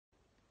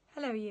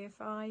Hello Year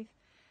 5.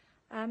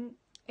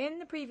 In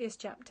the previous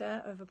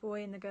chapter of A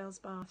Boy in the Girls'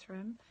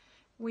 Bathroom,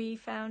 we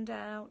found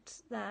out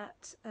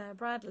that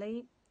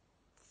Bradley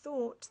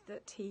thought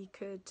that he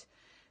could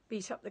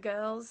beat up the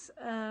girls,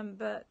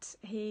 but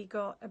he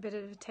got a bit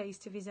of a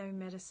taste of his own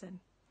medicine.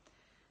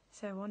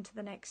 So on to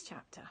the next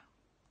chapter.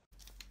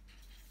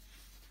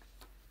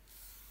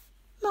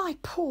 "My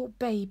poor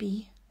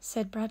baby,"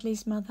 said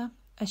Bradley's mother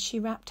as she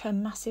wrapped her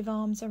massive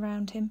arms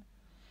around him.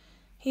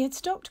 He had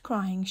stopped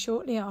crying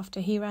shortly after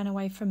he ran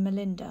away from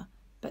Melinda,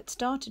 but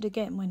started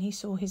again when he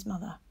saw his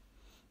mother.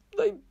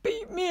 "They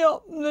beat me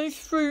up and they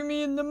threw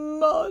me in the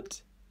mud,"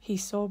 he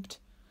sobbed.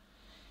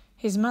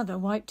 His mother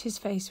wiped his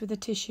face with a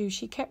tissue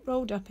she kept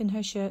rolled up in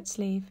her shirt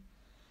sleeve.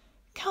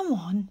 "Come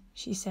on,"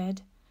 she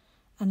said,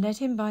 and led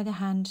him by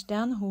the hand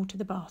down the hall to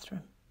the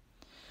bathroom.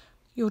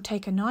 "You'll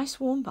take a nice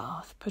warm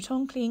bath, put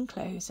on clean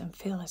clothes and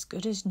feel as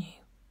good as new."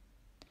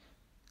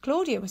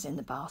 Claudia was in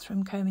the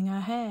bathroom combing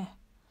her hair.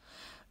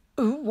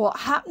 "Ooh,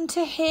 what happened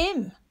to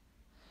him?"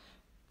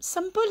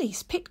 "Some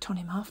bullies picked on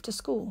him after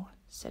school,"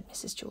 said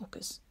Mrs.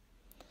 Chalkers.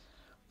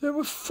 "There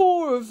were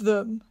 4 of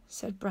them,"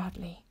 said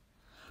Bradley,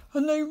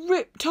 "and they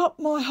ripped up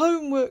my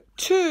homework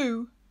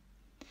too."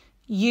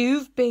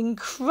 "You've been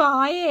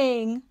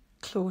crying,"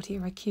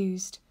 Claudia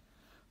accused.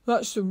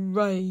 "That's the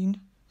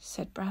rain,"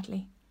 said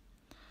Bradley.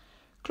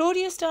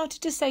 Claudia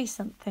started to say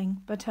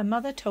something, but her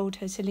mother told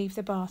her to leave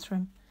the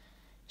bathroom.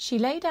 She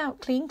laid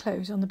out clean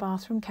clothes on the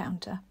bathroom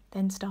counter,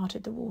 then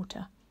started the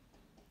water.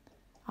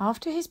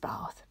 After his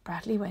bath,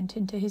 Bradley went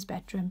into his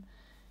bedroom.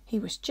 He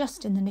was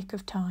just in the nick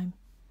of time.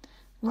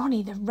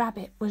 Ronnie the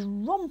rabbit was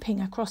romping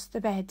across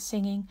the bed,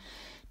 singing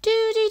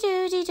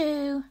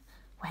 "Doo-dee-doo-dee-doo,"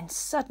 when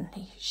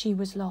suddenly she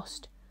was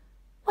lost.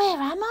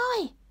 "Where am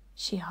I?"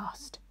 she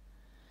asked.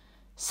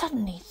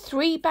 Suddenly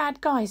 3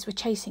 bad guys were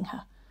chasing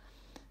her.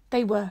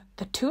 They were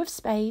the 2 of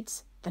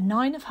spades, the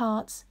 9 of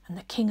hearts, and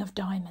the King of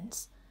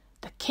diamonds.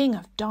 The King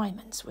of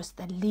Diamonds was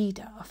the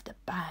leader of the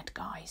bad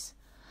guys.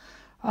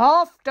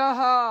 "After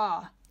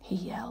her!" he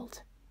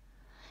yelled.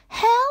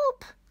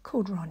 "Help!"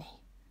 called Ronnie.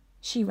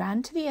 She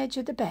ran to the edge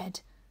of the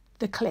bed,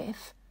 the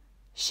cliff.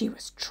 She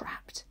was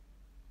trapped.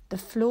 The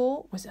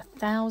floor was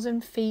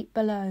 1,000 feet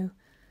below.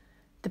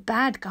 The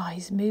bad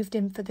guys moved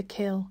in for the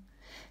kill.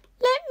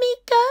 "Let me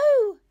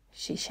go!"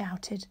 she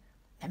shouted,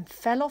 and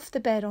fell off the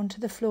bed onto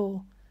the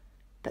floor.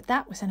 But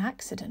that was an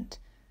accident.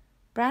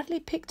 Bradley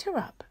picked her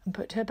up and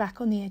put her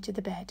back on the edge of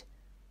the bed.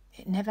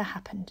 It never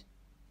happened.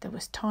 There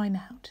was time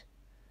out.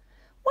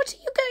 "What are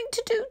you going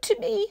to do to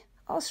me?"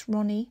 asked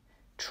Ronnie,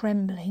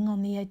 trembling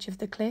on the edge of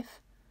the cliff.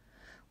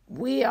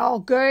 "We are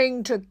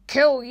going to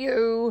kill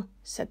you,"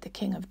 said the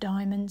King of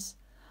Diamonds.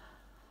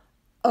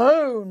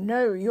 "Oh,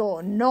 no,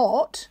 you're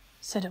not,"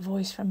 said a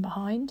voice from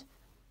behind.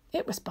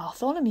 It was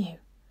Bartholomew.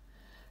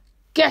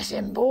 "Get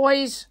him,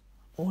 boys,"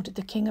 ordered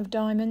the King of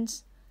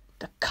Diamonds.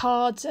 The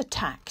cards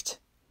attacked.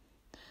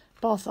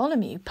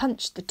 Bartholomew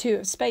punched the 2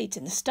 of spades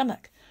in the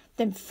stomach,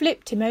 then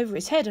flipped him over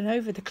his head and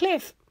over the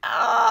cliff.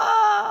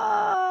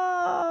 "Ah!"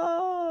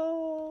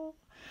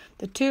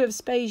 The 2 of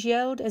spades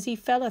yelled as he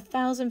fell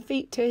 1,000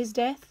 feet to his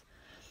death.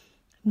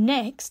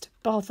 Next,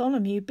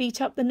 Bartholomew beat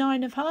up the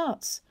 9 of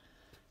hearts.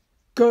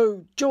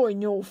 "Go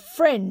join your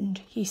friend,"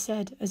 he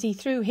said, as he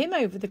threw him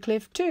over the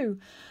cliff too.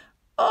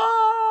 "Oh!"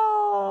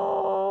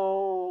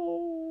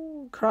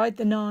 cried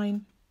the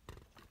 9.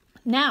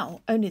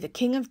 Now only the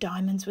King of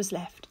Diamonds was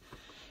left.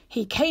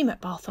 He came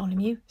at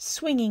Bartholomew,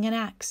 swinging an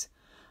axe.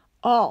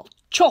 "I'll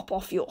chop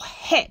off your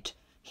head,"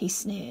 he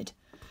sneered.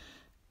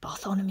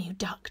 Bartholomew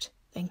ducked,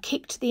 then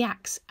kicked the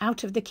axe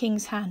out of the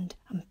king's hand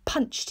and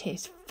punched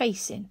his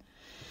face in.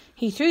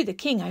 He threw the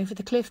king over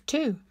the cliff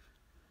too.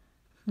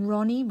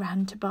 Ronnie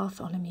ran to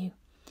Bartholomew.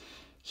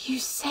 "You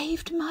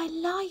saved my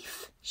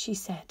life," she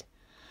said.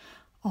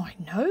 "I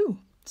know,"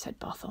 said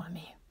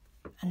Bartholomew,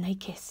 and they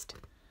kissed.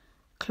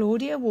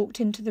 Claudia walked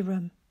into the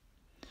room.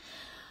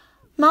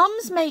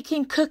 "Mum's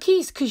making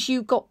cookies 'cause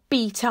you got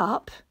beat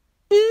up.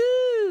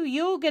 Ooh,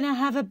 you're going to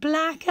have a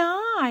black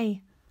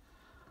eye."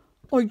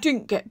 "I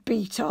didn't get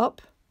beat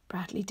up,"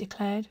 Bradley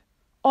declared.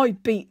 "I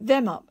beat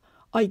them up.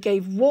 I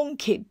gave 1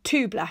 kid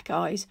 2 black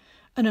eyes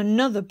and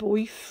another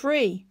boy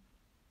 3.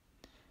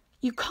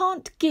 "You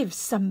can't give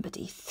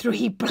somebody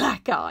 3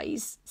 black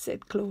eyes,"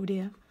 said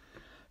Claudia.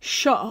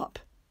 "Shut up,"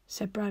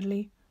 said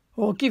Bradley,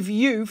 "or I'll give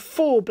you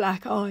 4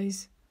 black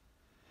eyes."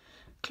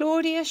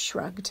 Claudia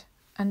shrugged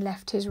and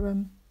left his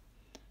room.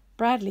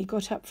 Bradley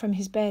got up from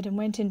his bed and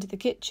went into the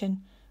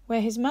kitchen,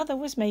 where his mother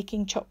was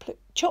making chocolate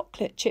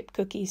chip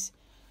cookies.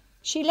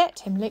 She let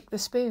him lick the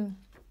spoon.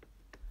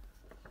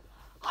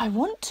 "I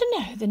want to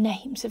know the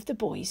names of the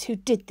boys who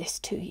did this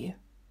to you,"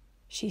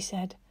 she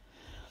said.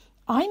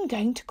 "I'm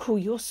going to call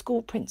your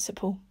school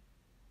principal."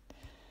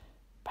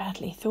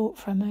 Bradley thought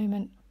for a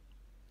moment.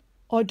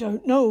 "I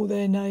don't know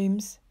their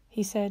names,"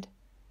 he said.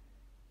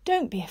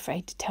 "Don't be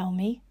afraid to tell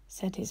me,"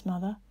 said his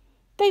mother.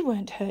 "They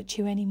won't hurt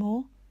you any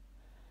more."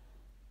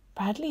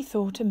 Bradley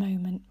thought a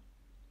moment.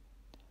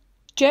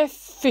 "Jeff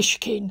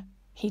Fishkin,"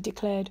 he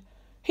declared.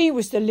 "He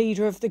was the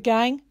leader of the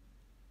gang."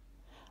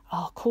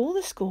 I'll call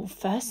the school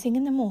first thing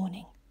in the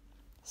morning,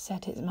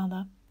 said his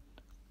mother.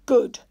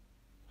 Good.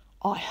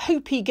 I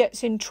hope he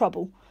gets in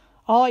trouble.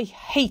 I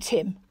hate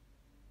him,